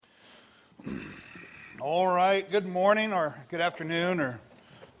All right, good morning or good afternoon or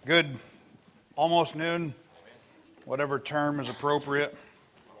good almost noon, whatever term is appropriate.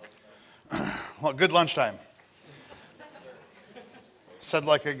 Well, good lunchtime. Said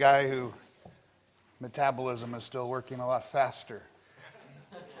like a guy who metabolism is still working a lot faster.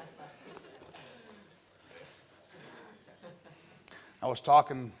 I was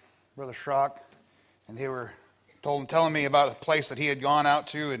talking, Brother Schrock, and they were telling me about a place that he had gone out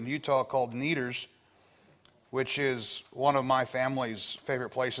to in Utah called Neaters, which is one of my family's favorite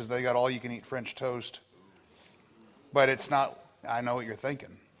places. They got all-you-can-eat French toast. But it's not, I know what you're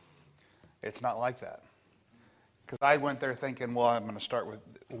thinking. It's not like that. Because I went there thinking, well, I'm going to start with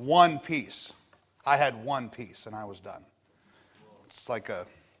one piece. I had one piece, and I was done. It's like a...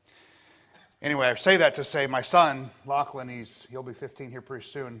 Anyway, I say that to say my son, Lachlan, he'll be 15 here pretty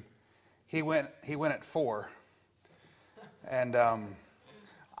soon. He went at 4. And...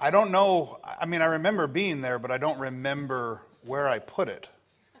 I don't know, I remember being there, but I don't remember where I put it.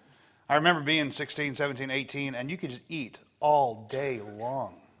 I remember being 16, 17, 18, and you could just eat all day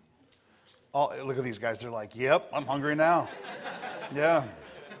long. Look at these guys, they're like, yep, I'm hungry now. Yeah.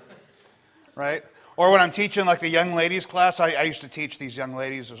 Right? Or when I'm teaching like the young ladies class, I used to teach these young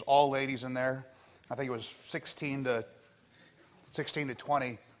ladies, there's all ladies in there. I think it was 16 to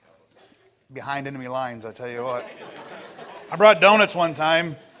 20 behind enemy lines, I tell you what. I brought donuts one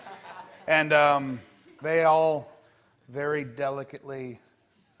time. And they all very delicately,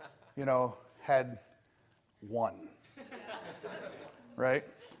 had one. Right?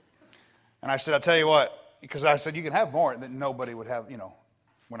 And I said, I'll tell you what, because I said, you can have more, that nobody would have,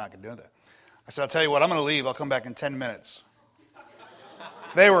 we're not going to do that. I said, I'll tell you what, I'm going to leave. I'll come back in 10 minutes.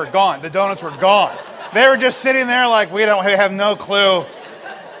 They were gone. The donuts were gone. They were just sitting there like we have no clue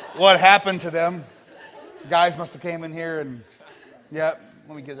what happened to them. Guys must have came in here and, yep.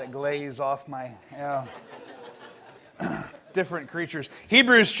 Let me get that glaze off my, different creatures.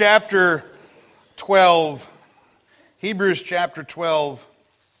 Hebrews chapter 12.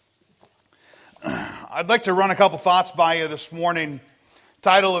 I'd like to run a couple thoughts by you this morning.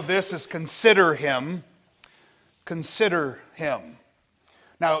 Title of this is Consider Him. Consider Him.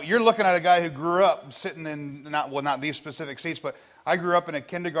 Now, you're looking at a guy who grew up sitting in, not these specific seats, but I grew up in a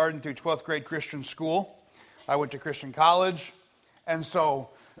kindergarten through 12th grade Christian school. I went to Christian college. And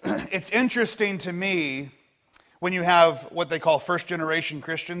so it's interesting to me when you have what they call first-generation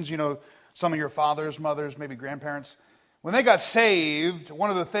Christians, some of your fathers, mothers, maybe grandparents. When they got saved,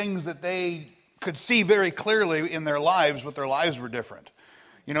 one of the things that they could see very clearly in their lives, what their lives were different.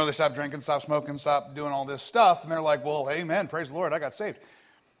 They stopped drinking, stopped smoking, stopped doing all this stuff, and they're like, well, amen, praise the Lord, I got saved.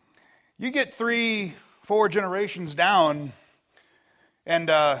 You get 3, 4 generations down, and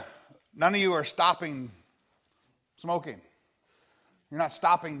none of you are stopping smoking. You're not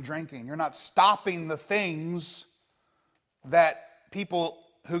stopping drinking. You're not stopping the things that people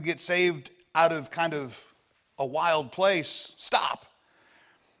who get saved out of kind of a wild place stop.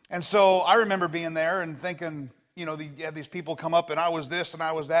 And so I remember being there and thinking, you have these people come up and I was this and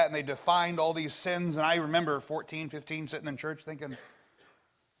I was that, and they defined all these sins. And I remember 14, 15 sitting in church thinking,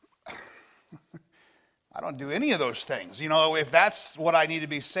 I don't do any of those things. If that's what I need to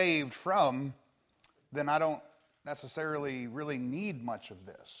be saved from, then I don't necessarily really need much of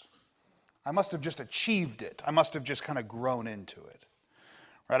this. I must have just achieved it. I must have just kind of grown into it.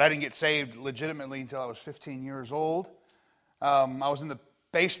 Right? I didn't get saved legitimately until I was 15 years old. I was in the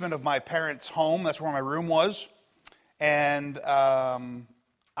basement of my parents' home. That's where my room was. And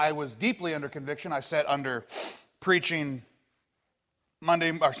I was deeply under conviction. I sat under preaching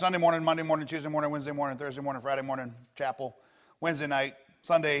Sunday morning, Monday morning, Tuesday morning, Wednesday morning, Thursday morning, Friday morning, chapel, Wednesday night,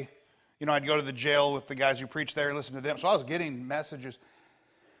 Sunday. I'd go to the jail with the guys who preached there and listen to them. So I was getting messages.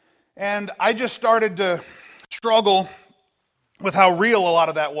 And I just started to struggle with how real a lot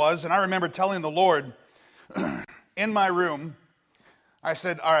of that was. And I remember telling the Lord in my room, I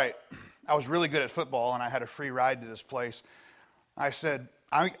said, all right, I was really good at football and I had a free ride to this place. I said,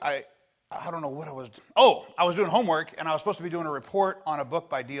 I don't know what I was doing. Oh, I was doing homework and I was supposed to be doing a report on a book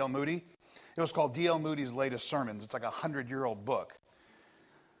by D.L. Moody. It was called D.L. Moody's Latest Sermons. It's like a 100-year-old book.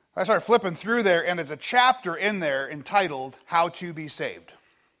 I started flipping through there, and there's a chapter in there entitled, How to Be Saved.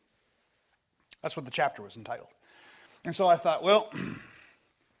 That's what the chapter was entitled. And so I thought, well,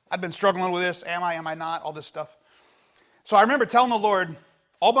 I've been struggling with this. Am I not? All this stuff. So I remember telling the Lord,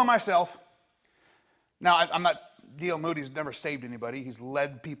 all by myself. Now, I'm not, D.L. Moody's never saved anybody. He's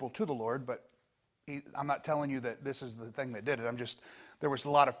led people to the Lord, but I'm not telling you that this is the thing that did it. There was a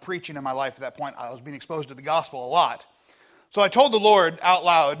lot of preaching in my life at that point. I was being exposed to the gospel a lot. So I told the Lord out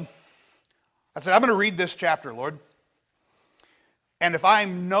loud, I said, I'm going to read this chapter, Lord. And if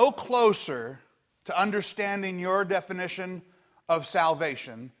I'm no closer to understanding your definition of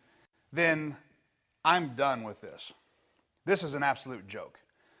salvation, then I'm done with this. This is an absolute joke.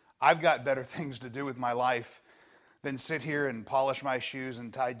 I've got better things to do with my life than sit here and polish my shoes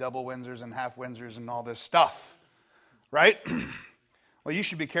and tie double Windsors and half Windsors and all this stuff, right? Well, you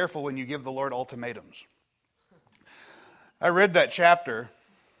should be careful when you give the Lord ultimatums. I read that chapter,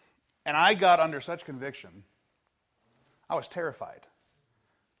 and I got under such conviction. I was terrified.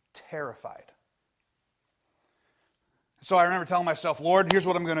 Terrified. So I remember telling myself, Lord, here's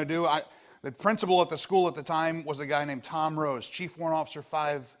what I'm going to do. The principal at the school at the time was a guy named Tom Rose, Chief Warrant Officer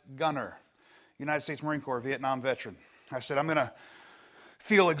 5 Gunner, United States Marine Corps, Vietnam veteran. I said, I'm going to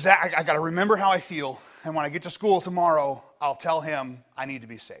feel I got to remember how I feel, and when I get to school tomorrow, I'll tell him I need to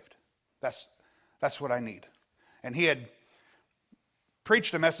be saved. That's what I need. And he had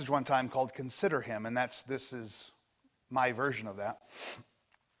preached a message one time called Consider Him, and this is my version of that.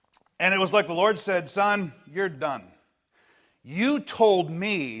 And it was like the Lord said, son, you're done. You told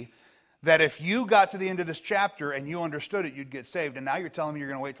me that if you got to the end of this chapter and you understood it, you'd get saved. And now you're telling me you're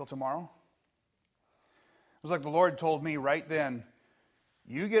going to wait till tomorrow? It was like the Lord told me right then,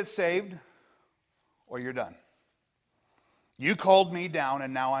 you get saved or you're done. You called me down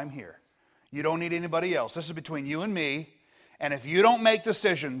and now I'm here. You don't need anybody else. This is between you and me. And if you don't make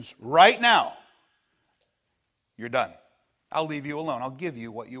decisions right now, you're done. I'll leave you alone. I'll give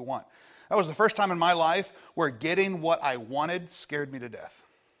you what you want. That was the first time in my life where getting what I wanted scared me to death.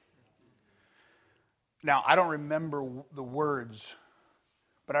 Now, I don't remember the words,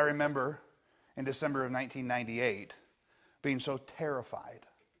 but I remember in December of 1998 being so terrified.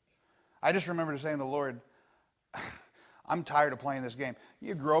 I just remember saying to the Lord, I'm tired of playing this game.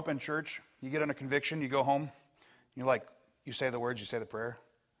 You grow up in church, you get under conviction, you go home, you say the words, you say the prayer,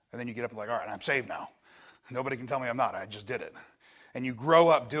 and then you get up and all right, I'm saved now. Nobody can tell me I'm not. I just did it. And you grow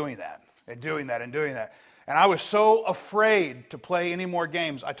up doing that and doing that and doing that. And I was so afraid to play any more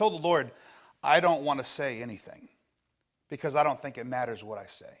games. I told the Lord, I don't want to say anything because I don't think it matters what I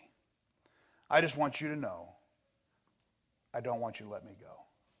say. I just want you to know I don't want you to let me go.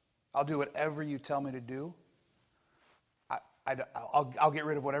 I'll do whatever you tell me to do. I'll get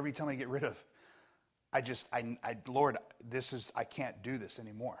rid of whatever you tell me to get rid of. Lord, I can't do this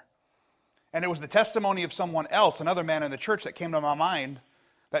anymore. And it was the testimony of someone else, another man in the church, that came to my mind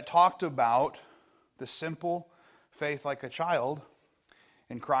that talked about the simple faith like a child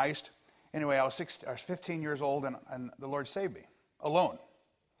in Christ. Anyway, I was 15 years old, and the Lord saved me, alone,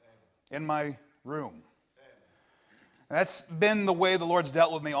 in my room. And that's been the way the Lord's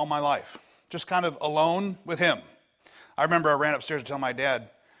dealt with me all my life, just kind of alone with Him. I remember I ran upstairs to tell my dad,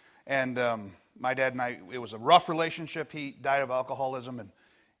 and my dad and I, it was a rough relationship. He died of alcoholism, and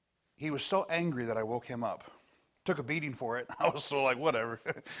he was so angry that I woke him up. Took a beating for it. I was so like, whatever.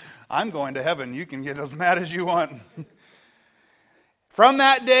 I'm going to heaven. You can get as mad as you want. From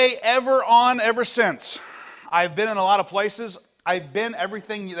that day, ever since, I've been in a lot of places. I've been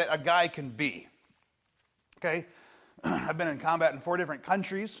everything that a guy can be. Okay? I've been in combat in 4 different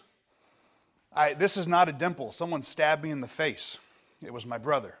countries. This is not a dimple. Someone stabbed me in the face. It was my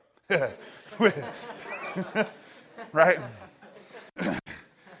brother. Right?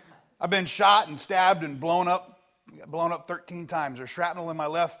 I've been shot and stabbed and blown up 13 times. There's shrapnel in my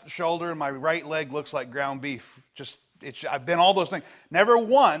left shoulder and my right leg looks like ground beef. I've been all those things. Never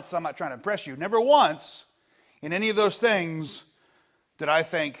once, I'm not trying to impress you, never once in any of those things did I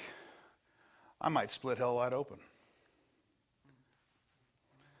think I might split hell wide open.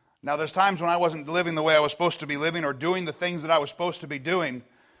 Now, there's times when I wasn't living the way I was supposed to be living or doing the things that I was supposed to be doing,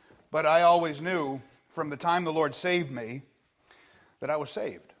 but I always knew from the time the Lord saved me that I was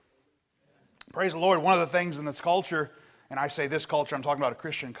saved. Praise the Lord. One of the things in this culture, and I say this culture, I'm talking about a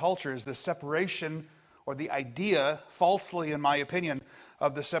Christian culture, is the separation or the idea, falsely in my opinion,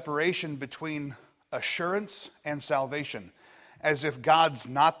 of the separation between assurance and salvation, as if God's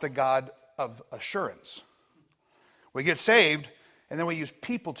not the God of assurance. We get saved, and then we use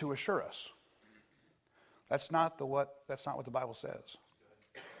people to assure us. That's not what the Bible says.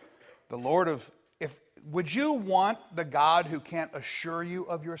 The Lord would you want the God who can't assure you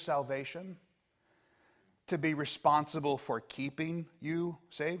of your salvation to be responsible for keeping you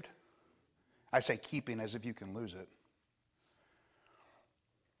saved? I say keeping as if you can lose it.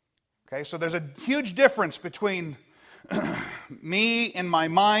 Okay, so there's a huge difference between me in my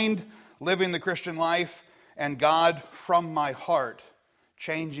mind living the Christian life and God from my heart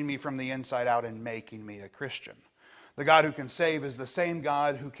changing me from the inside out and making me a Christian. The God who can save is the same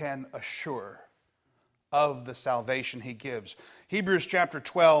God who can assure of the salvation He gives. Hebrews chapter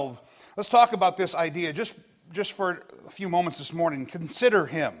 12. Let's talk about this idea just for a few moments this morning. Consider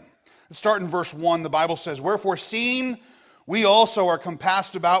Him. Let's start in verse 1. The Bible says, "Wherefore, seeing we also are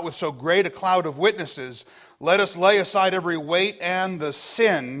compassed about with so great a cloud of witnesses, let us lay aside every weight and the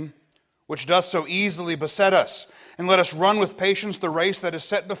sin which doth so easily beset us, and let us run with patience the race that is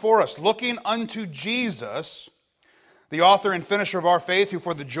set before us, looking unto Jesus, the author and finisher of our faith, who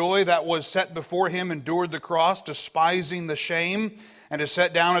for the joy that was set before him endured the cross, despising the shame, and is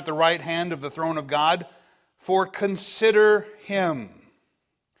set down at the right hand of the throne of God. For consider him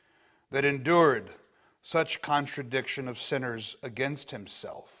that endured such contradiction of sinners against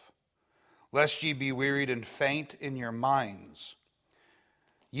himself, lest ye be wearied and faint in your minds.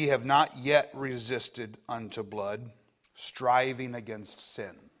 Ye have not yet resisted unto blood, striving against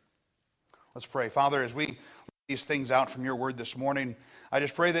sin." Let's pray. Father, as we lay these things out from your word this morning, I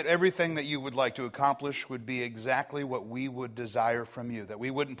just pray that everything that you would like to accomplish would be exactly what we would desire from you, that we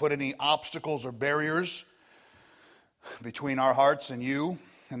wouldn't put any obstacles or barriers between our hearts and you,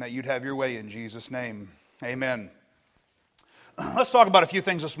 and that you'd have your way in Jesus' name. Amen. Let's talk about a few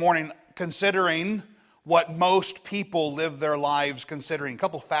things this morning, considering what most people live their lives considering. A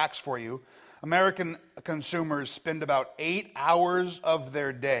couple facts for you. American consumers spend about 8 hours of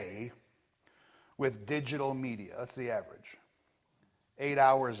their day with digital media. That's the average. 8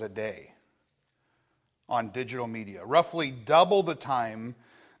 hours a day on digital media. Roughly double the time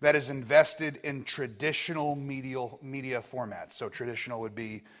that is invested in traditional media formats. So traditional would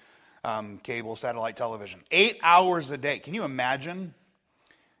be cable, satellite television. 8 hours a day. Can you imagine?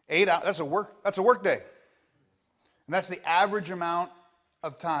 8 hours. That's a work day. And that's the average amount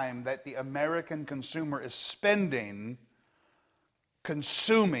of time that the American consumer is spending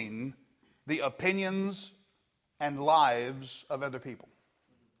consuming the opinions and lives of other people.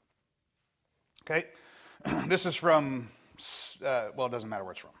 Okay? This is from, it doesn't matter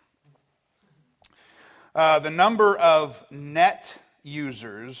where it's from. The number of net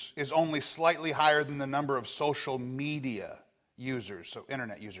users is only slightly higher than the number of social media users, so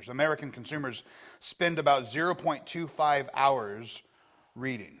internet users. American consumers spend about 0.25 hours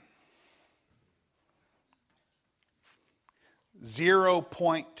reading.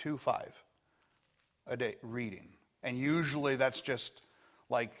 0.25 a day reading. And usually that's just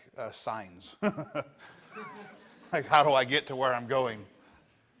like signs. Like, how do I get to where I'm going?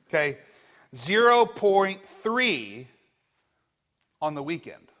 Okay. 0.3 on the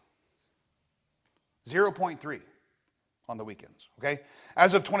weekend. 0.3 on the weekends, okay?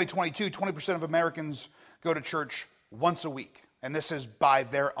 As of 2022, 20% of Americans go to church once a week. And this is by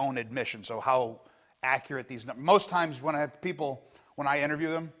their own admission. So how accurate these numbers. Most times when I have people, when I interview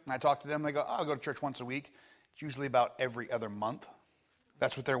them and I talk to them, they go, "Oh, I'll go to church once a week." It's usually about every other month.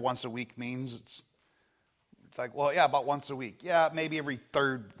 That's what their once a week means. It's like, well, yeah, about once a week. Yeah, maybe every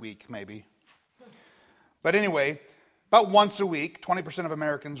third week, maybe. But anyway, about once a week, 20% of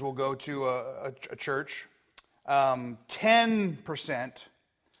Americans will go to a church. 10%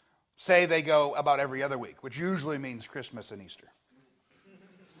 say they go about every other week, which usually means Christmas and Easter.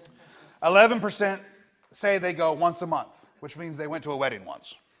 11% say they go once a month, which means they went to a wedding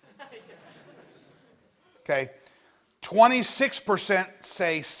once. Okay. 26%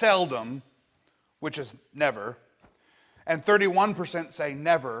 say seldom, which is never. And 31% say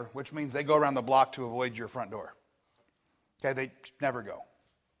never, which means they go around the block to avoid your front door. Okay, they never go.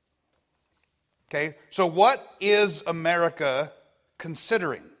 Okay, so what is America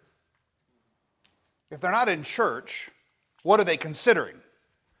considering? If they're not in church, what are they considering?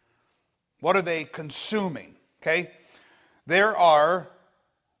 What are they consuming? Okay, there are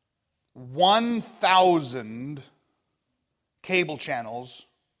 1,000 cable channels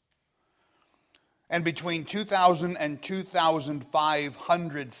and between 2,000 and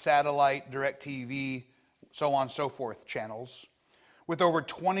 2,500 satellite, DirecTV, so on and so forth channels, with over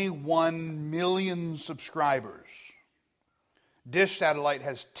 21 million subscribers. Dish Satellite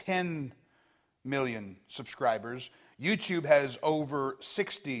has 10 million subscribers. YouTube has over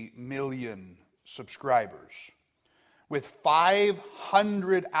 60 million subscribers, with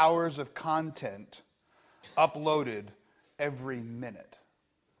 500 hours of content uploaded every minute.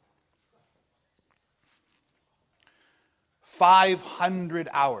 500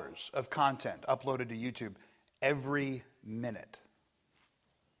 hours of content uploaded to YouTube every minute.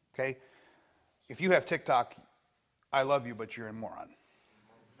 Okay? If you have TikTok, I love you, but you're a moron.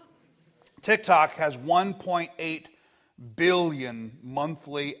 TikTok has 1.8 billion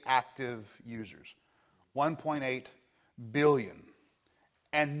monthly active users. 1.8 billion.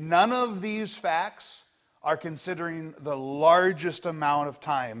 And none of these facts are considering the largest amount of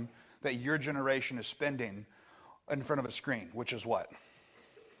time that your generation is spending in front of a screen, which is what?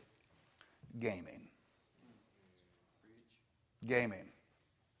 Gaming. Gaming.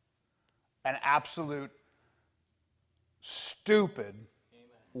 an absolute stupid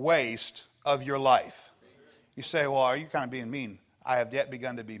waste of your life. You say, well, are you kind of being mean? I have yet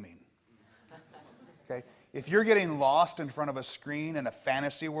begun to be mean. Okay? If you're getting lost in front of a screen in a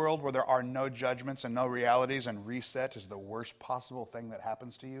fantasy world where there are no judgments and no realities and reset is the worst possible thing that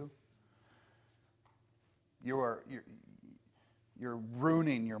happens to you, you're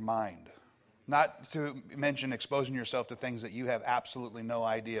ruining your mind. Not to mention exposing yourself to things that you have absolutely no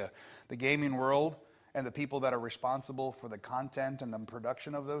idea. The gaming world and the people that are responsible for the content and the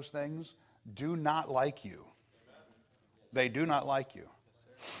production of those things do not like you. They do not like you.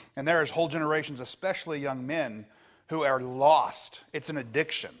 And there is whole generations, especially young men, who are lost. It's an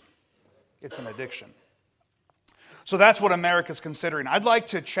addiction. It's an addiction. So that's what America's considering. I'd like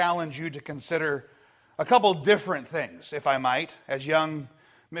to challenge you to consider a couple different things, if I might, as young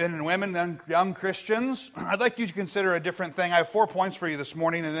men and women, young Christians. I'd like you to consider a different thing. I have 4 points for you this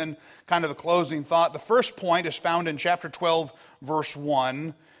morning and then kind of a closing thought. The first point is found in chapter 12, verse 1.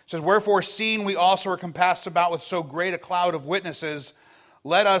 It says, wherefore, seeing we also are compassed about with so great a cloud of witnesses,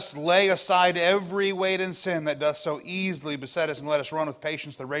 let us lay aside every weight and sin that doth so easily beset us, and let us run with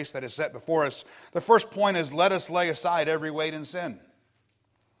patience the race that is set before us. The first point is, let us lay aside every weight and sin.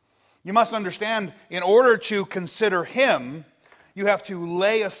 You must understand, in order to consider Him, you have to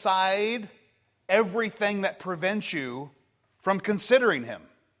lay aside everything that prevents you from considering Him.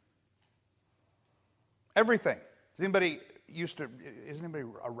 Everything. Is anybody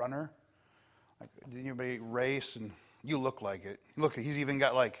a runner? Did anybody race? And you look like it. Look, he's even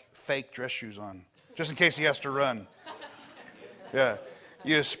got like fake dress shoes on, just in case he has to run. Yeah.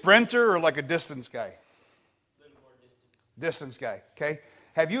 You a sprinter or like a distance guy? Distance guy, okay?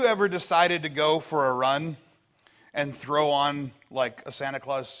 Have you ever decided to go for a run and throw on like a Santa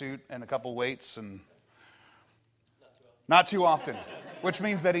Claus suit and a couple weights? And not too often, which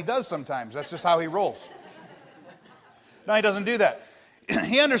means that he does sometimes. That's just how he rolls. No, he doesn't do that.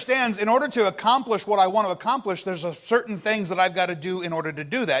 He understands in order to accomplish what I want to accomplish, there's certain things that I've got to do in order to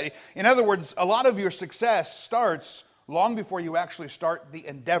do that. In other words, a lot of your success starts long before you actually start the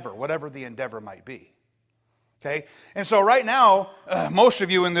endeavor, whatever the endeavor might be. Okay? And so right now, most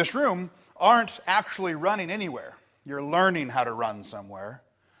of you in this room aren't actually running anywhere. You're learning how to run somewhere,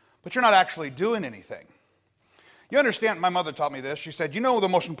 but you're not actually doing anything. You understand, my mother taught me this. She said, you know the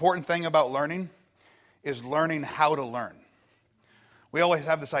most important thing about learning is learning how to learn. We always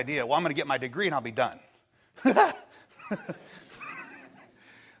have this idea, well, I'm going to get my degree and I'll be done.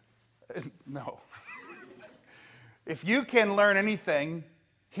 No. If you can learn anything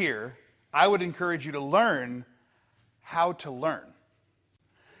here, I would encourage you to learn how to learn.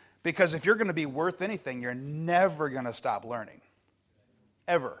 Because if you're going to be worth anything, you're never going to stop learning.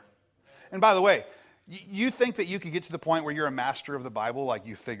 Ever. And by the way, you think that you could get to the point where you're a master of the Bible like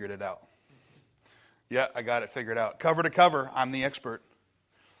you figured it out. Yeah, I got it figured out. Cover to cover, I'm the expert.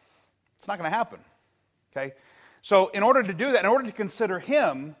 It's not going to happen. Okay? So in order to do that, in order to consider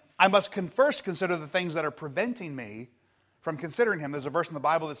Him, I must first consider the things that are preventing me from considering Him. There's a verse in the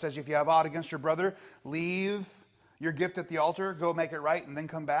Bible that says if you have aught against your brother, leave your gift at the altar, go make it right, and then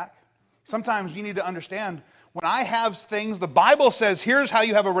come back. Sometimes you need to understand, when I have things, the Bible says, here's how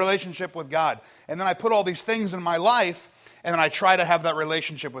you have a relationship with God. And then I put all these things in my life, and then I try to have that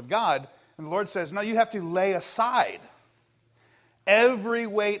relationship with God. And the Lord says, no, you have to lay aside every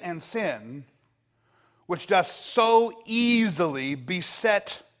weight and sin which does so easily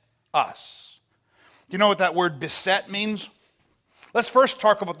beset us. Do you know what that word beset means? Let's first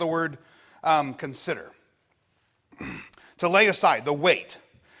talk about the word consider. To lay aside, the weight.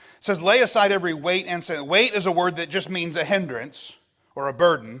 It says lay aside every weight and sin. Weight is a word that just means a hindrance or a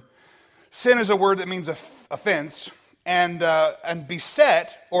burden. Sin is a word that means offense. And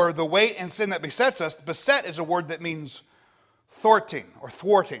beset, or the weight and sin that besets us, beset is a word that means thwarting or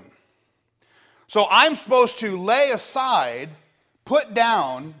thwarting. So I'm supposed to lay aside, put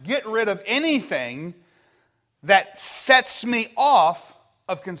down, get rid of anything that sets me off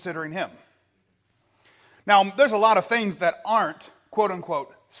of considering Him. Now, there's a lot of things that aren't, quote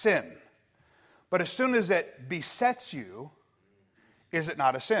unquote, sin. But as soon as it besets you, is it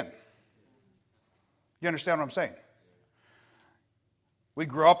not a sin? You understand what I'm saying? We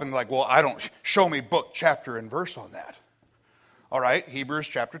grew up and well, I don't, show me book, chapter, and verse on that. All right, Hebrews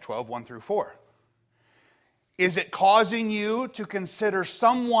chapter 12, 1 through 4. Is it causing you to consider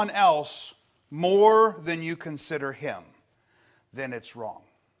someone else more than you consider Him? Then it's wrong.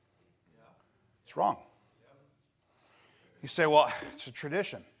 It's wrong. You say, well, it's a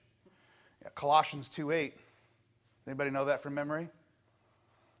tradition. Yeah, Colossians 2:8. Anybody know that from memory?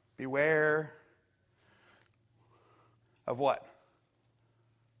 Beware of what?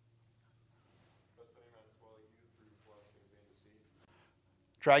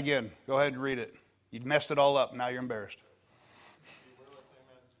 Try again. Go ahead and read it. You messed it all up. Now you're embarrassed.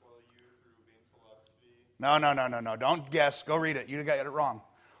 No. Don't guess. Go read it. You got it wrong.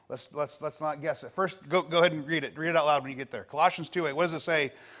 Let's not guess it. First, go ahead and read it. Read it out loud when you get there. Colossians 2:8. What does it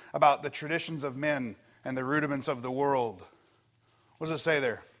say about the traditions of men and the rudiments of the world? What does it say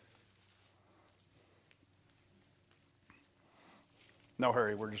there? No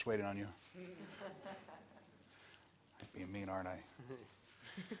hurry. We're just waiting on you. I'm being mean, aren't I?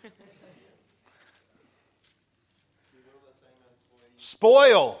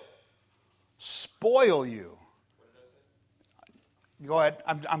 Spoil you. Go ahead.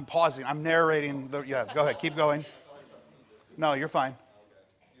 I'm pausing. I'm narrating. Yeah, go ahead. Keep going. No, you're fine.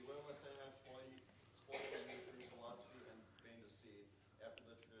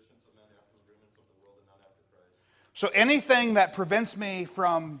 So anything that prevents me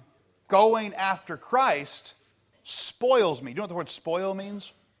from going after Christ spoils me. Do you know what the word spoil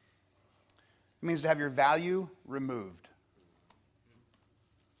means? It means to have your value removed.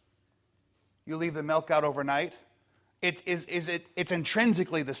 You leave the milk out overnight. It's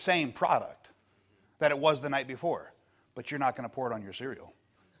intrinsically the same product that it was the night before, but you're not going to pour it on your cereal.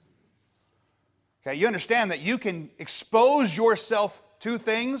 Okay, you understand that you can expose yourself to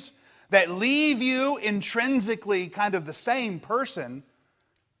things that leave you intrinsically kind of the same person,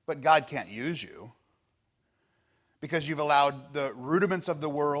 but God can't use you because you've allowed the rudiments of the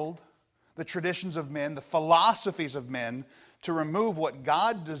world, the traditions of men, the philosophies of men to remove what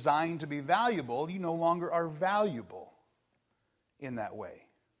God designed to be valuable. You no longer are valuable in that way.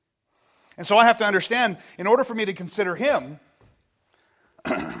 And so I have to understand, in order for me to consider Him,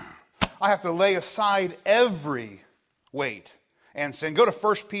 I have to lay aside every weight and sin. Go to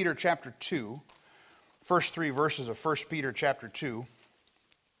 1 Peter chapter 2, first 3 verses of 1 Peter chapter 2.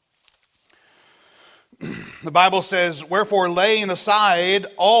 The Bible says, "Wherefore laying aside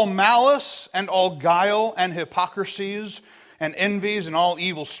all malice and all guile and hypocrisies and envies and all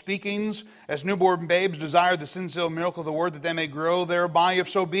evil speakings, as newborn babes desire the sincere milk of the word, that they may grow thereby. If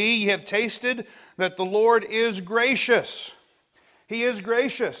so be ye have tasted that the Lord is gracious." He is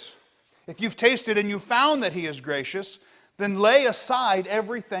gracious. If you've tasted and you've found that He is gracious, then lay aside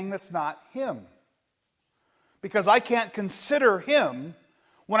everything that's not Him. Because I can't consider Him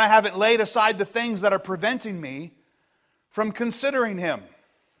when I haven't laid aside the things that are preventing me from considering Him.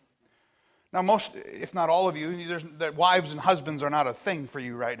 Now, most, if not all of you, that wives and husbands are not a thing for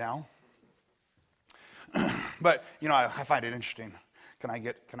you right now. But, I find it interesting. Can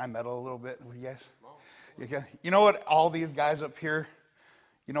I meddle a little bit with you guys? Okay. You know what all these guys up here,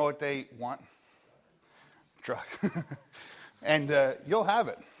 you know what they want? Truck. And you'll have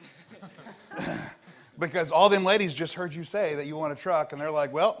it. Because all them ladies just heard you say that you want a truck, and they're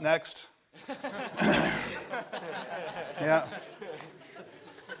like, well, next. Yeah.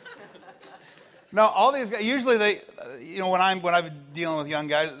 No, all these guys, usually they, when I'm dealing with young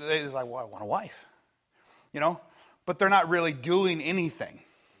guys, they're like, well, I want a wife. But they're not really doing anything.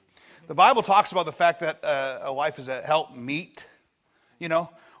 The Bible talks about the fact that a wife is a help meet.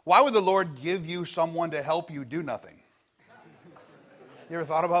 Why would the Lord give you someone to help you do nothing? You ever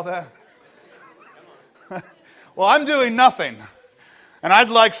thought about that? Well, I'm doing nothing. And I'd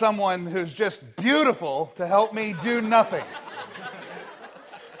like someone who's just beautiful to help me do nothing.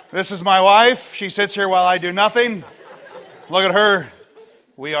 This is my wife. She sits here while I do nothing. Look at her.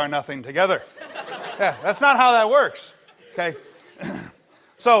 We are nothing together. Yeah, that's not how that works. Okay?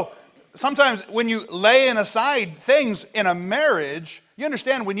 So sometimes when you lay aside things in a marriage, you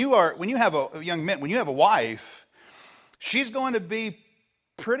understand when you have a wife, she's going to be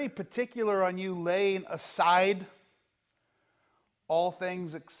pretty particular on you laying aside all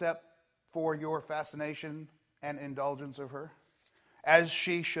things except for your fascination and indulgence of her, as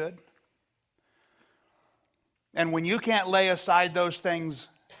she should. And when you can't lay aside those things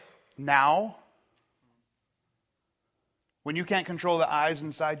now, when you can't control the eyes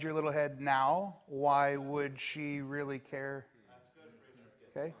inside your little head now, why would she really care?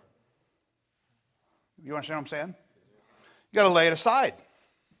 Okay? You understand what I'm saying? You got to lay it aside.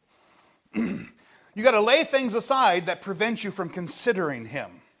 You got to lay things aside that prevent you from considering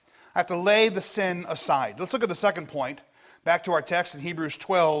Him. I have to lay the sin aside. Let's look at the second point. Back to our text in Hebrews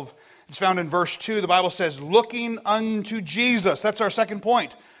 12. It's found in verse 2. The Bible says, looking unto Jesus. That's our second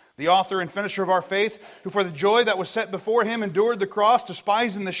point. The author and finisher of our faith, who for the joy that was set before Him endured the cross,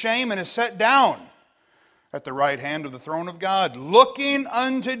 despising the shame, and is set down at the right hand of the throne of God. Looking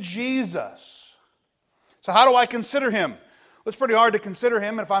unto Jesus. So how do I consider Him? Well, it's pretty hard to consider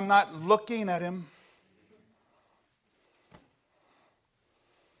Him if I'm not looking at Him.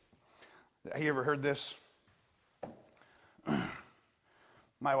 Have you ever heard this?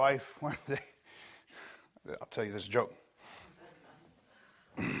 My wife, one day, I'll tell you this joke.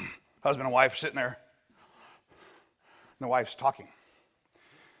 Husband and wife sitting there. And the wife's talking.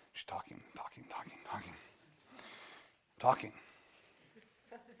 She's talking.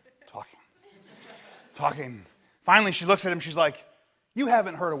 Finally, she looks at him. She's like, "You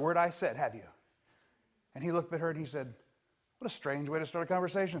haven't heard a word I said, have you?" And he looked at her and he said, "What a strange way to start a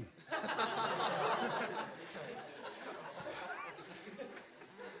conversation."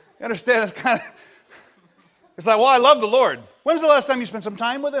 You understand? It's like, well, I love the Lord. When's the last time you spent some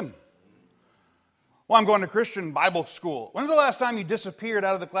time with Him? Well, I'm going to Christian Bible school. When's the last time you disappeared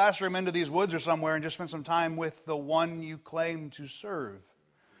out of the classroom into these woods or somewhere and just spent some time with the one you claim to serve?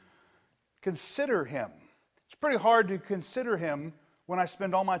 Consider Him. It's pretty hard to consider Him when I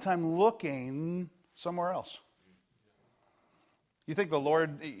spend all my time looking somewhere else. You think the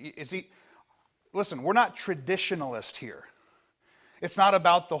Lord, is He... Listen, we're not traditionalist here. It's not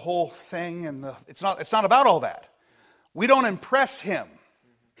about the whole thing, and it's not about all that. We don't impress Him.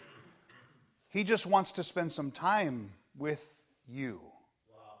 He just wants to spend some time with you.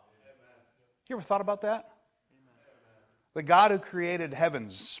 You ever thought about that? The God who created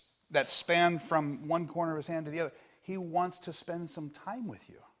heavens that span from one corner of His hand to the other, He wants to spend some time with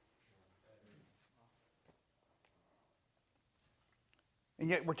you. And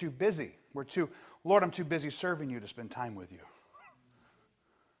yet we're too busy. Lord, I'm too busy serving you to spend time with you.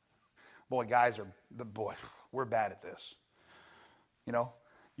 Boy, we're bad at this. You know,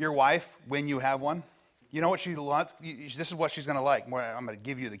 your wife, when you have one, you know what she wants? This is what she's going to like. I'm going to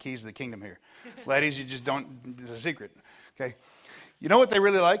give you the keys to the kingdom here. Ladies, you just don't, it's a secret. Okay. You know what they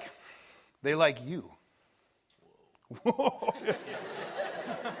really like? They like you.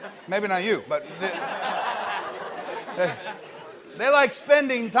 Maybe not you, but they like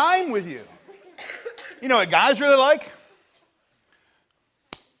spending time with you. You know what guys really like?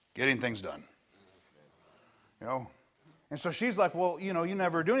 Getting things done. You know? And so she's like, well, you know, you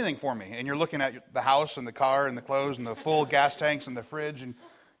never do anything for me. And you're looking at the house and the car and the clothes and the full gas tanks and the fridge. And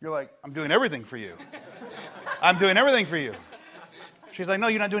you're like, I'm doing everything for you. I'm doing everything for you. She's like, no,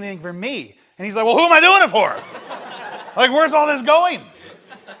 you're not doing anything for me. And he's like, well, who am I doing it for? Like, where's all this going?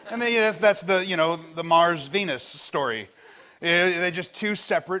 And then that's the Mars-Venus story. They're just two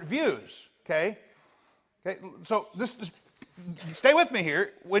separate views. Okay? So this stay with me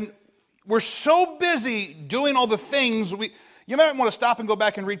here. When we're so busy doing all the things, you might want to stop and go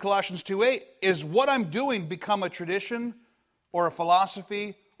back and read Colossians 2:8. Is what I'm doing become a tradition or a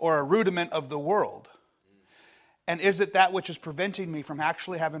philosophy or a rudiment of the world? And is it that which is preventing me from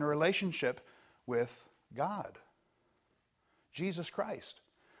actually having a relationship with God? Jesus Christ,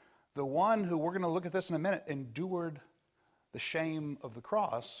 the one who, we're going to look at this in a minute, endured the shame of the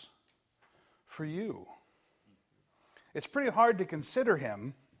cross for you. It's pretty hard to consider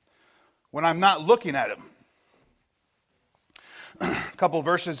Him when I'm not looking at Him. A couple of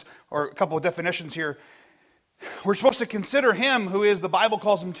verses or a couple of definitions here. We're supposed to consider Him who is, the Bible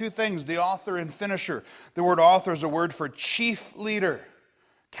calls Him two things, the author and finisher. The word author is a word for chief leader,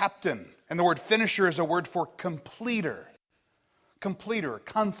 captain. And the word finisher is a word for completer,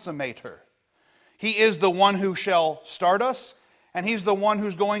 consummator. He is the one who shall start us, and He's the one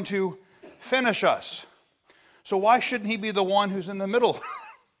who's going to finish us. So why shouldn't He be the one who's in the middle?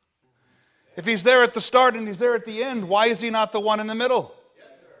 If He's there at the start and He's there at the end, why is He not the one in the middle? Yes,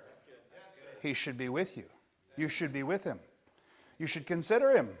 sir. That's good. He should be with you. You should be with Him. You should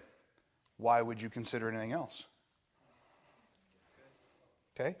consider Him. Why would you consider anything else?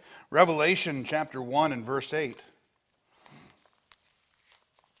 Okay. Revelation chapter 1 and verse 8.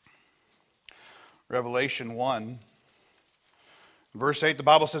 Revelation 1. Verse 8, the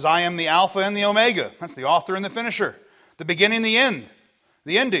Bible says, I am the Alpha and the Omega. That's the author and the finisher. The beginning and the end.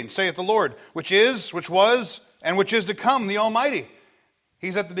 The ending, saith the Lord, which is, which was, and which is to come, the Almighty.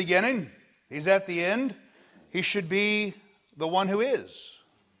 He's at the beginning. He's at the end. He should be the one who is.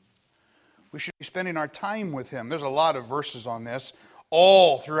 We should be spending our time with Him. There's a lot of verses on this,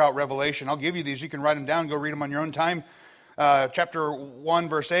 all throughout Revelation. I'll give you these. You can write them down. Go read them on your own time. Chapter 1,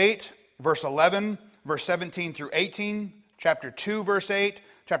 verse 8, verse 11, verse 17 through 18, chapter 2, verse 8,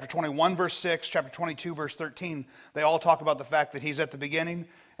 chapter 21, verse 6, chapter 22, verse 13. They all talk about the fact that He's at the beginning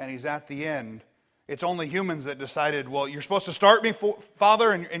and He's at the end. It's only humans that decided, well, you're supposed to start me,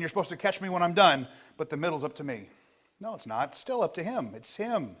 Father, and you're supposed to catch me when I'm done, but the middle's up to me. No, it's not. It's still up to Him. It's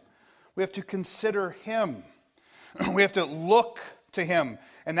Him. We have to consider Him. We have to look to Him.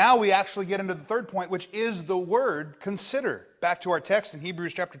 And now we actually get into the third point, which is the word consider. Back to our text in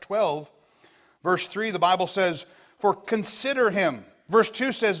Hebrews chapter 12, verse 3, the Bible says, for consider Him. Verse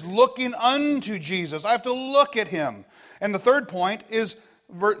 2 says, looking unto Jesus. I have to look at Him. And the third point is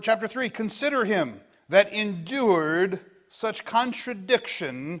Chapter 3, consider him that endured such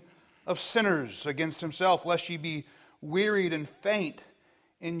contradiction of sinners against himself, lest ye be wearied and faint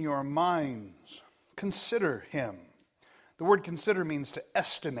in your minds. Consider him. The word consider means to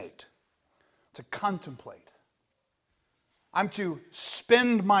estimate, to contemplate. I'm to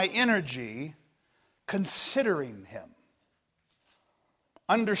spend my energy considering him,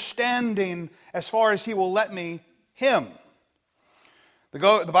 understanding as far as he will let me him.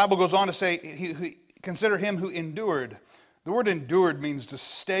 The Bible goes on to say, consider him who endured. The word endured means to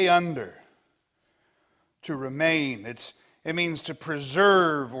stay under, to remain. It means to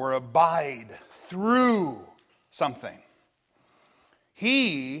preserve or abide through something.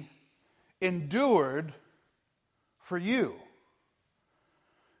 He endured for you.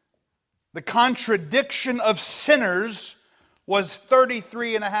 The contradiction of sinners was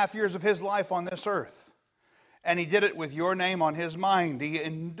 33 and a half years of his life on this earth. And he did it with your name on his mind. He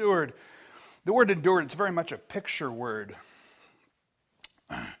endured. The word endured, it's very much a picture word.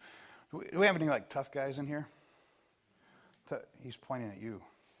 Do we have any like tough guys in here? He's pointing at you.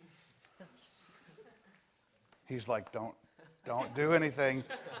 He's like, don't do anything.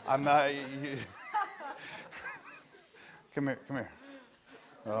 I'm not. Come here.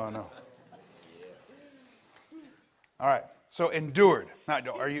 Oh no. All right. So endured. Now,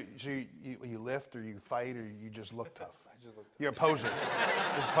 are you? So you lift or you fight or you just look tough? I just look tough. You're a poser.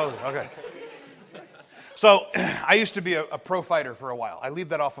 Just a poser. Okay. So I used to be a pro fighter for a while. I leave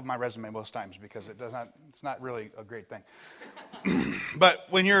that off of my resume most times because it's not really a great thing. But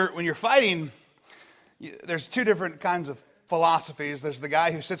when you're fighting, there's two different kinds of philosophies. There's the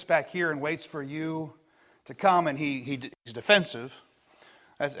guy who sits back here and waits for you to come, and he's defensive.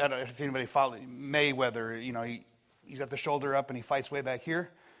 I don't know if anybody followed Mayweather. You know, he's got the shoulder up and he fights way back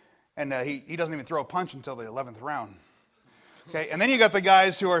here, and he doesn't even throw a punch until the 11th round. Okay, and then you got the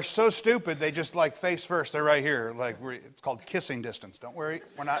guys who are so stupid they just like face first. They're right here, like it's called kissing distance. Don't worry,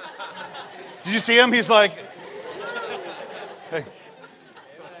 we're not. Did you see him? He's like. Hey.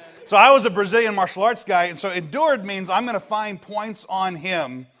 So I was a Brazilian martial arts guy, and so endured means I'm going to find points on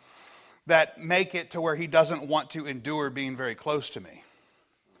him that make it to where he doesn't want to endure being very close to me.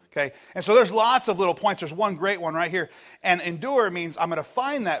 Okay, and so there's lots of little points. There's one great one right here. And endure means I'm going to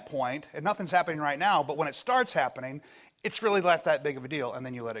find that point, and nothing's happening right now, but when it starts happening, it's really not that big of a deal, and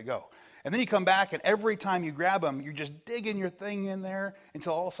then you let it go. And then you come back, and every time you grab him, you're just digging your thing in there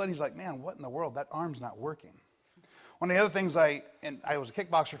until all of a sudden he's like, man, what in the world? That arm's not working. One of the other things I was a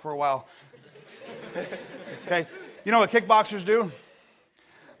kickboxer for a while. Okay, you know what kickboxers do?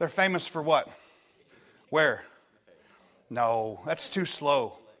 They're famous for what? Where? No, that's too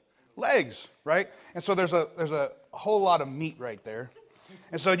slow. Legs, right? And so there's a whole lot of meat right there.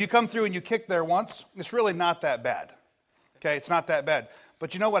 And so you come through and you kick there once, it's really not that bad. Okay, it's not that bad.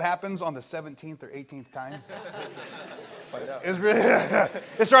 But you know what happens on the 17th or 18th time? Let's find out.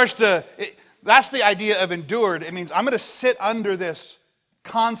 It starts to, that's the idea of endured. It means I'm going to sit under this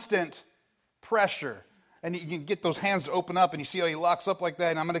constant pressure. And you can get those hands to open up and you see how he locks up like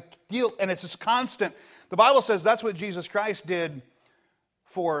that. And I'm going to deal, and it's just constant. The Bible says that's what Jesus Christ did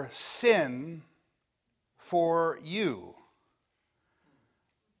for sin for you.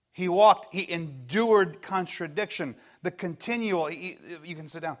 He endured contradiction. The continual, you can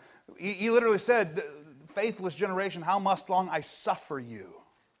sit down. He literally said, faithless generation, how much long I suffer you?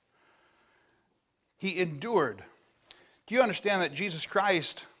 He endured. Do you understand that Jesus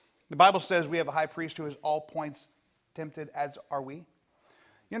Christ, the Bible says we have a high priest who is all points tempted as are we?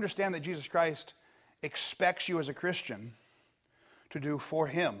 You understand that Jesus Christ expects you as a Christian to do for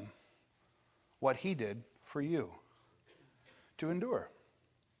him what he did for you. To endure.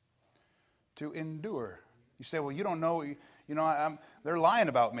 To endure. You say, well, you don't know, they're lying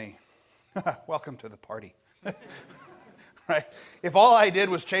about me. Welcome to the party. Right? If all I did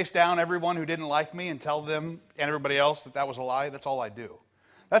was chase down everyone who didn't like me and tell them and everybody else that was a lie, that's all I do.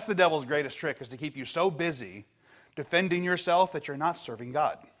 That's the devil's greatest trick, is to keep you so busy defending yourself that you're not serving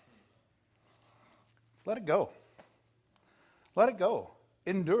God. Let it go. Let it go.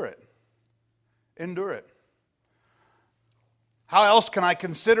 Endure it. Endure it. How else can I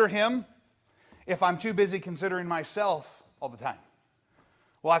consider him if I'm too busy considering myself all the time?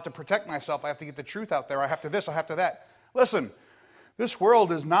 Well, I have to protect myself. I have to get the truth out there. I have to this, I have to that. Listen, this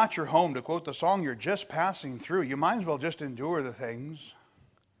world is not your home. To quote the song, you're just passing through. You might as well just endure the things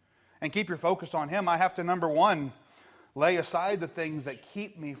and keep your focus on him. I have to, number one, lay aside the things that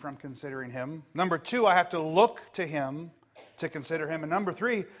keep me from considering him. Number two, I have to look to him to consider him. And number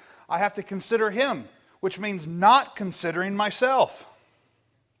three, I have to consider him, which means not considering myself.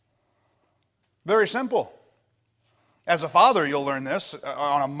 Very simple. As a father, you'll learn this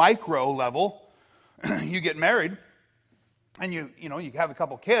on a micro level. You get married, and you have a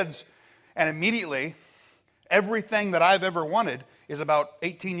couple kids, and immediately everything that I've ever wanted is about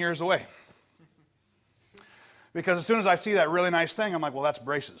 18 years away. Because as soon as I see that really nice thing, I'm like, well, that's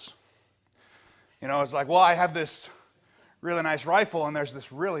braces. It's like, well, I have this really nice rifle, and there's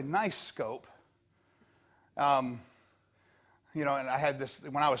this really nice scope. And I had this,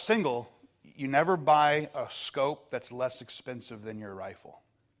 when I was single, you never buy a scope that's less expensive than your rifle.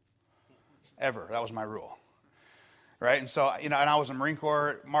 Ever. That was my rule. Right? And so, and I was a Marine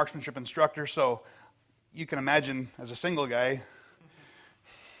Corps marksmanship instructor, so you can imagine as a single guy,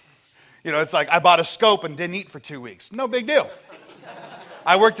 it's like I bought a scope and didn't eat for 2 weeks. No big deal.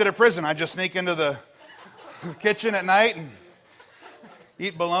 I worked at a prison. I just sneak into the kitchen at night and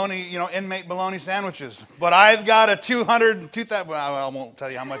eat bologna, inmate bologna sandwiches. But I've got a 2,000, well, I won't tell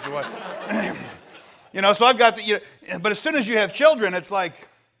you how much it was. So I've got but as soon as you have children, it's like,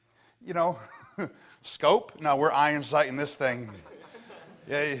 scope? No, we're iron sighting this thing.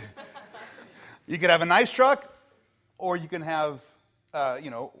 Yeah, you could have a nice truck, or you can have,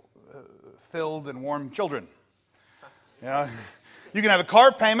 filled and warm children. You can have a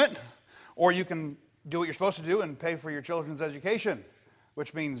car payment, or you can do what you're supposed to do and pay for your children's education,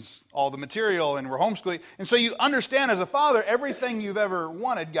 which means all the material, and we're homeschooling. And so you understand as a father, everything you've ever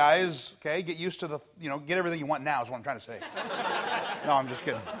wanted, guys, okay, get used to get everything you want now is what I'm trying to say. No, I'm just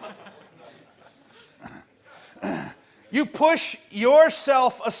kidding. You push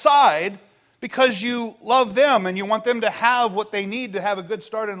yourself aside because you love them and you want them to have what they need to have a good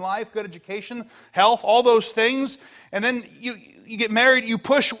start in life, good education, health, all those things. And then you get married, you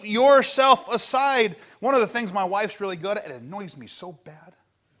push yourself aside. One of the things my wife's really good at, it annoys me so bad.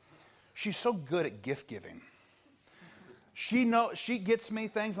 She's so good at gift giving. She gets me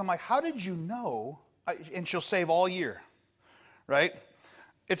things. I'm like, how did you know? And she'll save all year, right?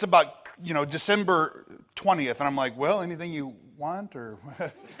 It's about, December 20th. And I'm like, well, anything you want or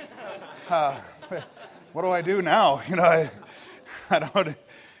what do I do now? I don't.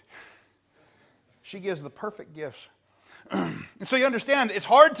 She gives the perfect gifts. And so you understand, it's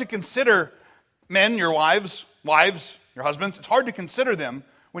hard to consider men, your wives, your husbands. It's hard to consider them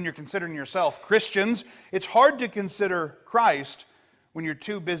when you're considering yourself. Christians, it's hard to consider Christ when you're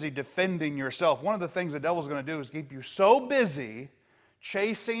too busy defending yourself. One of the things the devil's going to do is keep you so busy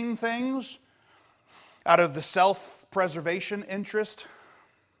chasing things out of the self-preservation interest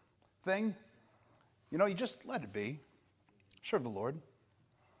thing. You just let it be. Serve the Lord.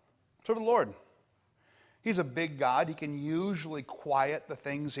 Serve the Lord. He's a big God. He can usually quiet the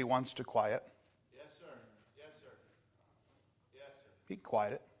things he wants to quiet. Yes, sir. Yes, sir. Yes, sir. He can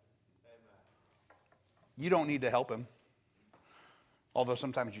quiet it. Amen. You don't need to help him. Although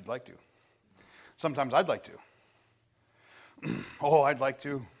sometimes you'd like to. Sometimes I'd like to. Oh, I'd like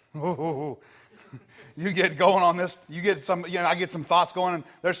to. Oh, you get going on this. You get some. I get some thoughts going, and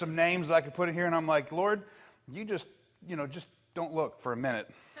there's some names that I could put in here, and I'm like, Lord, you just don't look for a minute.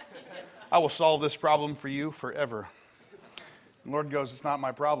 I will solve this problem for you forever. The Lord goes, it's not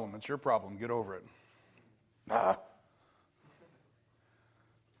my problem. It's your problem. Get over it.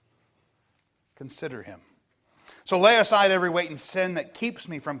 Consider him. So lay aside every weight and sin that keeps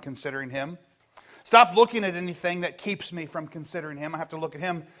me from considering him. Stop looking at anything that keeps me from considering him. I have to look at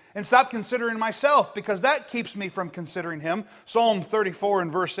him. And stop considering myself, because that keeps me from considering him. Psalm 34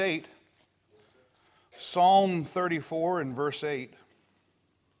 and verse 8. Psalm 34 and verse 8.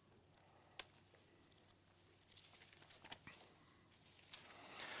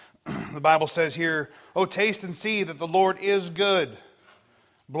 The Bible says here, "O taste and see that the Lord is good.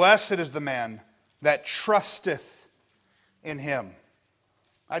 Blessed is the man that trusteth in him."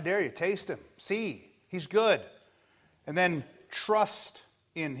 I dare you, taste him. See, he's good. And then trust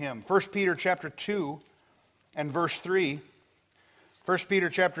in him. 1 Peter chapter 2 and verse 3. 1 Peter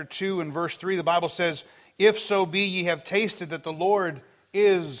chapter 2 and verse 3, the Bible says, "If so be ye have tasted that the Lord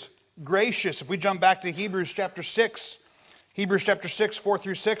is gracious." If we jump back to Hebrews chapter 6, Hebrews chapter 6, 4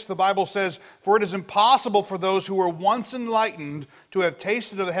 through 6, the Bible says, "For it is impossible for those who were once enlightened to have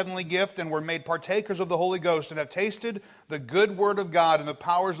tasted of the heavenly gift and were made partakers of the Holy Ghost and have tasted the good word of God and the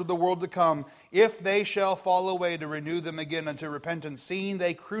powers of the world to come, if they shall fall away, to renew them again unto repentance, seeing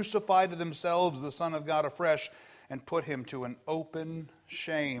they crucify to themselves the Son of God afresh and put him to an open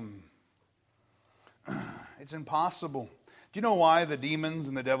shame." It's impossible. Do you know why the demons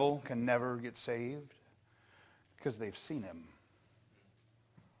and the devil can never get saved? Because they've seen him.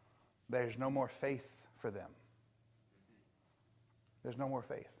 There's no more faith for them. There's no more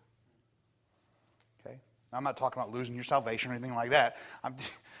faith. Okay? I'm not talking about losing your salvation or anything like that.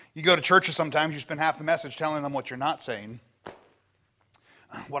 You go to churches sometimes, you spend half the message telling them what you're not saying.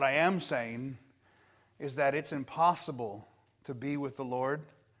 What I am saying is that it's impossible to be with the Lord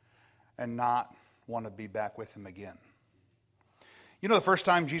and not want to be back with Him again. You know, the first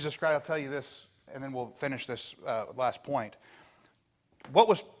time Jesus Christ, I'll tell you this, and then we'll finish this last point. What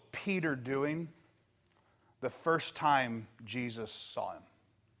was Peter doing the first time Jesus saw him?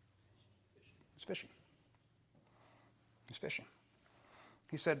 He's fishing. He's fishing.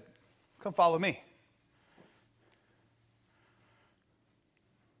 He said, "Come follow me."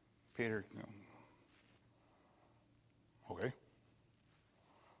 Peter, okay.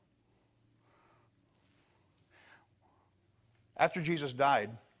 After Jesus died,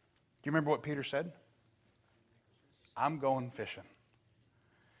 do you remember what Peter said? "I'm going fishing."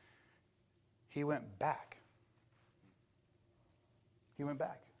 He went back. He went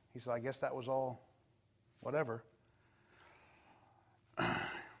back. He said, "I guess that was all whatever."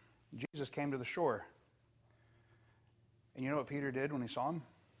 Jesus came to the shore. And you know what Peter did when he saw him?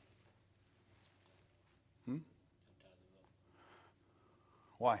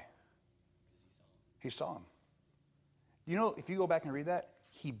 Why? He saw him. You know, if you go back and read that,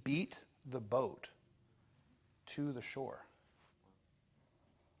 he beat the boat to the shore.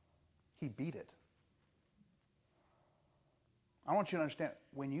 He beat it. I want you to understand,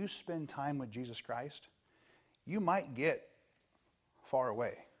 when you spend time with Jesus Christ, you might get far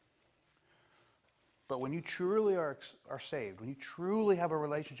away. But when you truly are saved, when you truly have a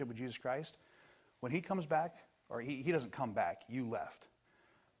relationship with Jesus Christ, when He comes back, or he doesn't come back, you left.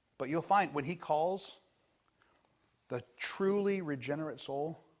 But you'll find when He calls, the truly regenerate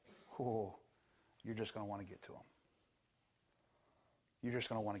soul, you're just going to want to get to Him. You're just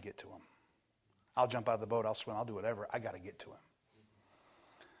going to want to get to Him. I'll jump out of the boat, I'll swim, I'll do whatever. I got to get to Him.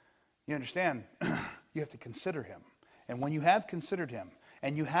 You understand? You have to consider Him. And when you have considered Him,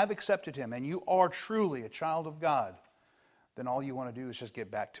 and you have accepted Him, and you are truly a child of God, then all you want to do is just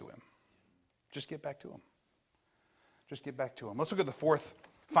get back to Him. Just get back to Him. Just get back to Him. Let's look at the fourth,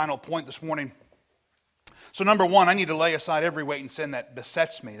 final point this morning. So number one, I need to lay aside every weight and sin that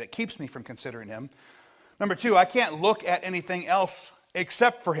besets me, that keeps me from considering Him. Number two, I can't look at anything else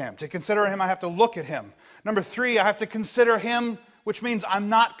except for Him. To consider Him, I have to look at Him. Number three, I have to consider Him, which means I'm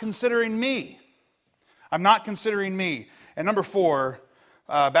not considering me. I'm not considering me. And number four,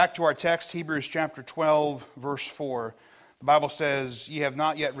 back to our text, Hebrews chapter 12, verse 4. The Bible says, "Ye have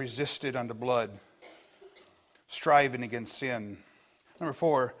not yet resisted unto blood, striving against sin." Number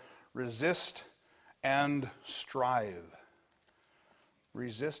four, resist and strive.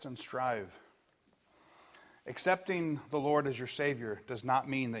 Resist and strive. Accepting the Lord as your Savior does not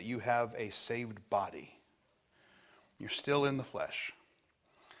mean that you have a saved body. You're still in the flesh.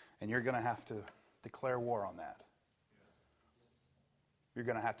 And you're going to have to declare war on that. You're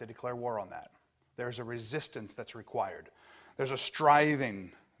going to have to declare war on that. There's a resistance that's required. There's a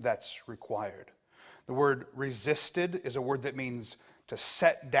striving that's required. The word resisted is a word that means to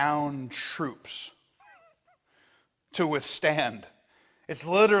set down troops, to withstand. It's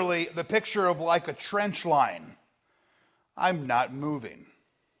literally the picture of like a trench line. I'm not moving.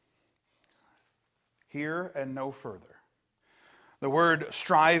 Here and no further. The word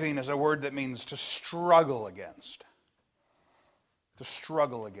striving is a word that means to struggle against. To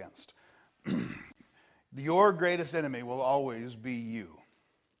struggle against. Your greatest enemy will always be you.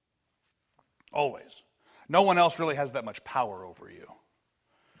 Always. No one else really has that much power over you.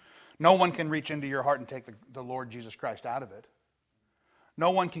 No one can reach into your heart and take the Lord Jesus Christ out of it.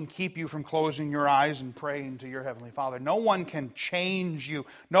 No one can keep you from closing your eyes and praying to your Heavenly Father. No one can change you.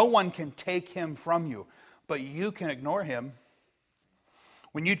 No one can take Him from you. But you can ignore Him.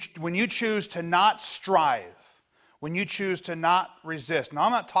 When you choose to not strive, when you choose to not resist. Now,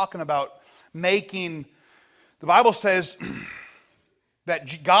 I'm not talking about making... The Bible says that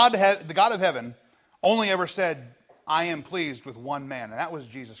the God of heaven only ever said, "I am pleased with one man," and that was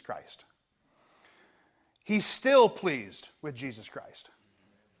Jesus Christ. He's still pleased with Jesus Christ.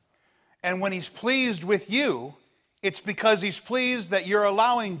 And when He's pleased with you, it's because He's pleased that you're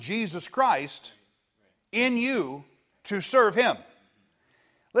allowing Jesus Christ in you to serve Him.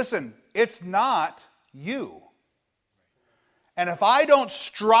 Listen, it's not you. And if I don't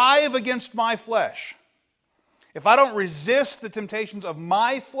strive against my flesh, if I don't resist the temptations of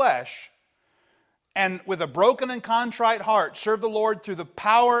my flesh, and with a broken and contrite heart serve the Lord through the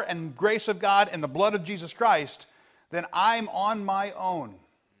power and grace of God and the blood of Jesus Christ, then I'm on my own.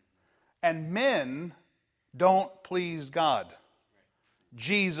 And men don't please God.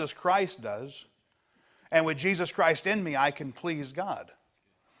 Jesus Christ does. And with Jesus Christ in me, I can please God.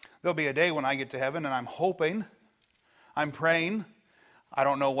 There'll be a day when I get to heaven, and I'm hoping, I'm praying, I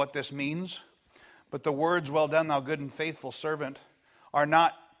don't know what this means, but the words, "Well done, thou good and faithful servant," are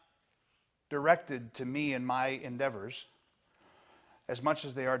not directed to me and my endeavors as much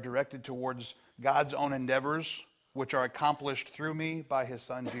as they are directed towards God's own endeavors, which are accomplished through me by his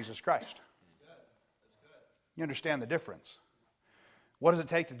Son, Jesus Christ. You understand the difference. What does it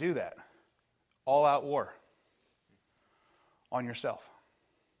take to do that? All-out war on yourself.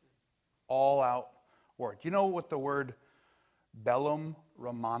 All-out war. Do you know what the word bellum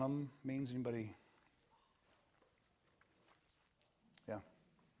Romanum means? Anybody? Yeah.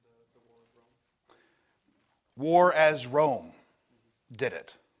 War as Rome did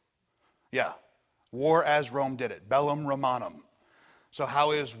it. Yeah. War as Rome did it. Bellum Romanum. So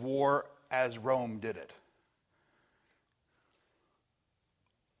how is war as Rome did it?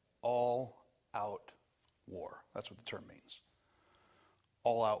 All-out war. That's what the term means.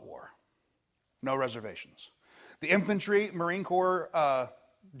 All-out war. No reservations. The infantry Marine Corps the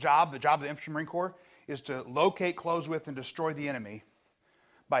job of the infantry Marine Corps is to locate, close with, and destroy the enemy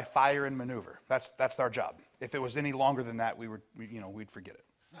by fire and maneuver. That's our job. If it was any longer than that, we'd forget it.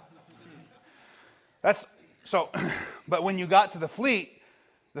 But when you got to the fleet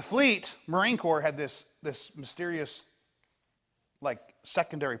Marine Corps had this mysterious,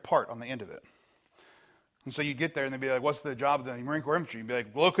 secondary part on the end of it. And so you'd get there and they'd be like, "What's the job of the Marine Corps infantry?" You'd be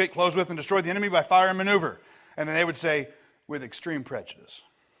like, "Locate, close with, and destroy the enemy by fire and maneuver." And then they would say, "With extreme prejudice."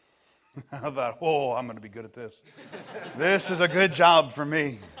 I thought, "Oh, I'm going to be good at this. This is a good job for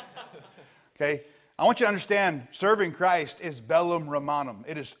me." Okay? I want you to understand, serving Christ is bellum Romanum.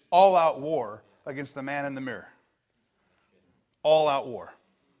 It is all-out war against the man in the mirror. All-out war.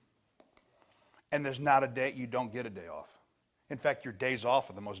 And there's not a day, you don't get a day off. In fact, your days off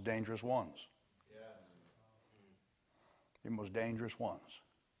are the most dangerous ones. Your most dangerous ones.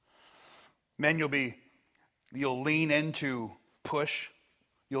 Men, you'll lean into push.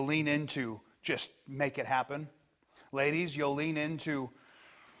 You'll lean into just make it happen. Ladies, you'll lean into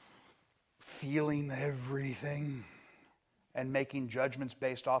feeling everything and making judgments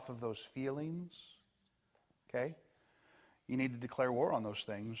based off of those feelings. Okay? You need to declare war on those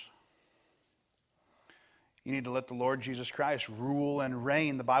things. You need to let the Lord Jesus Christ rule and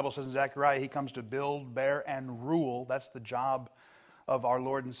reign. The Bible says in Zechariah, he comes to build, bear, and rule. That's the job of our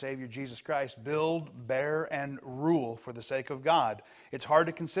Lord and Savior Jesus Christ. Build, bear, and rule for the sake of God. It's hard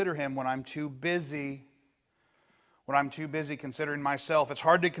to consider him when I'm too busy. When I'm too busy considering myself. It's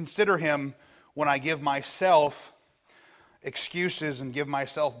hard to consider him when I give myself excuses and give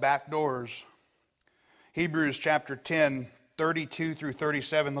myself back doors. Hebrews chapter 10, 32 through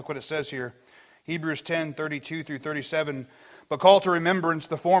 37. Look what it says here. Hebrews 10, 32 through 37. "But call to remembrance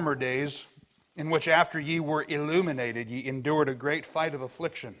the former days, in which after ye were illuminated, ye endured a great fight of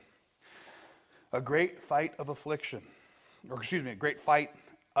affliction." A great fight of affliction. A great fight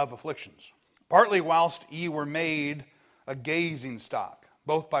of afflictions. "Partly whilst ye were made a gazing stock,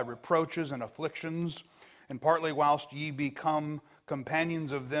 both by reproaches and afflictions, and partly whilst ye become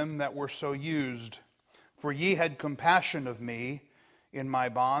companions of them that were so used. For ye had compassion of me in my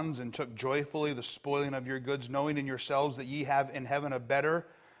bonds, and took joyfully the spoiling of your goods, knowing in yourselves that ye have in heaven a better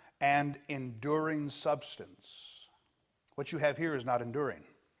and enduring substance." What you have here is not enduring.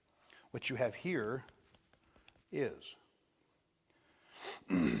 What you have here is.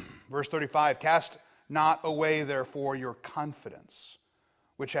 Verse 35, "Cast not away therefore your confidence,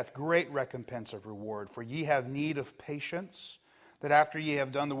 which hath great recompense of reward. For ye have need of patience, that after ye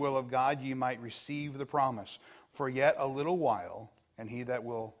have done the will of God, ye might receive the promise. For yet a little while, and he that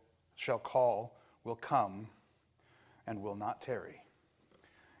shall call will come and will not tarry."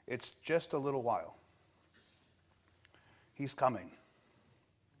 It's just a little while. He's coming.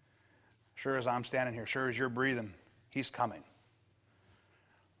 Sure as I'm standing here, sure as you're breathing, he's coming.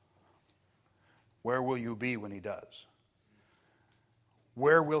 Where will you be when he does?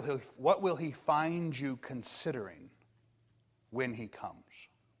 What will he find you considering when he comes?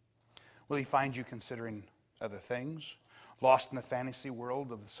 Will he find you considering other things? Lost in the fantasy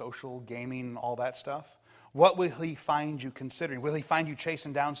world of the social, gaming, all that stuff? What will he find you considering? Will he find you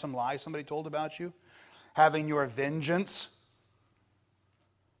chasing down some lie somebody told about you? Having your vengeance?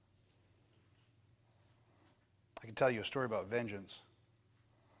 I can tell you a story about vengeance.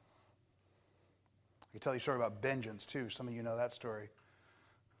 I can tell you a story about vengeance too. Some of you know that story.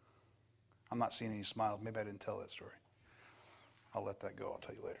 I'm not seeing any smiles. Maybe I didn't tell that story. I'll let that go. I'll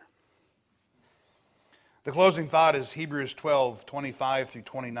tell you later. The closing thought is Hebrews 12, 25 through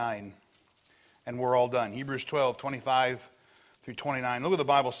 29. And we're all done. Hebrews 12, 25 through 29. Look what the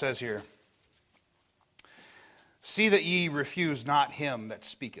Bible says here. "See that ye refuse not him that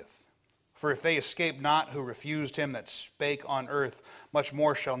speaketh. For if they escape not who refused him that spake on earth, much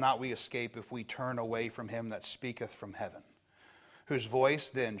more shall not we escape if we turn away from him that speaketh from heaven, whose voice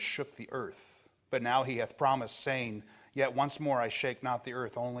then shook the earth. But now he hath promised, saying, Yet once more I shake not the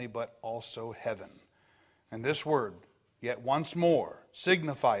earth only, but also heaven. And this word, yet once more,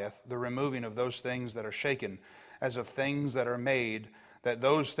 signifieth the removing of those things that are shaken, as of things that are made, that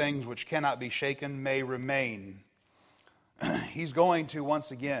those things which cannot be shaken may remain. He's going to once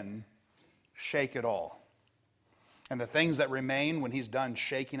again shake it all. And the things that remain when he's done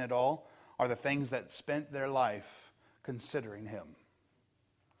shaking it all are the things that spent their life considering him.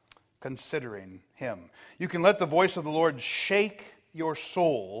 Considering him. You can let the voice of the Lord shake your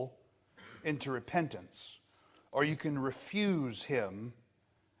soul into repentance, or you can refuse him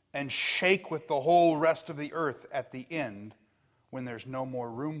and shake with the whole rest of the earth at the end when there's no more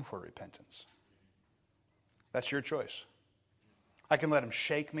room for repentance. That's your choice. I can let him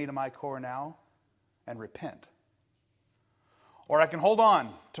shake me to my core now and repent. Or I can hold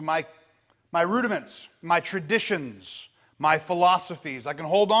on to my rudiments, my traditions, my philosophies. I can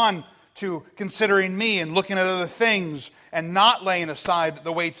hold on to considering me and looking at other things and not laying aside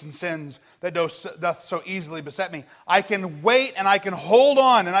the weights and sins that doth so easily beset me. I can wait and I can hold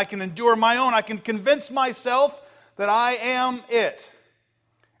on and I can endure my own. I can convince myself that I am it.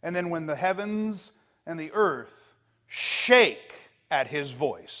 And then when the heavens and the earth shake at his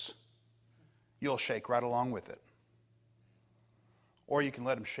voice, you'll shake right along with it. Or you can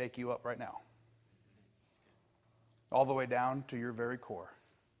let him shake you up right now, all the way down to your very core.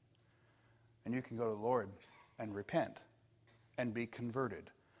 And you can go to the Lord and repent and be converted,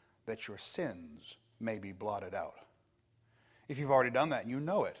 that your sins may be blotted out. If you've already done that and you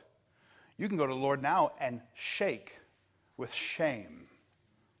know it, you can go to the Lord now and shake with shame.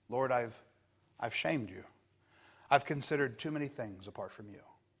 Lord, I've shamed you. I've considered too many things apart from you.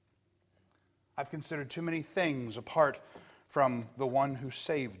 I've considered too many things apart from the one who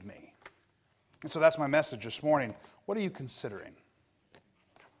saved me. And so that's my message this morning. What are you considering?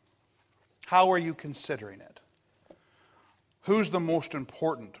 How are you considering it? Who's the most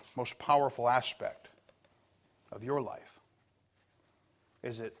important, most powerful aspect of your life?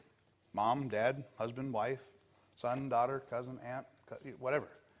 Is it mom, dad, husband, wife, son, daughter, cousin, aunt, whatever?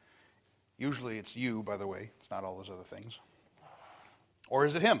 Usually it's you, by the way. It's not all those other things. Or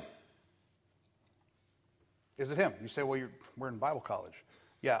is it him? Is it him? You say, well, we're in Bible college.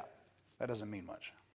 Yeah, that doesn't mean much.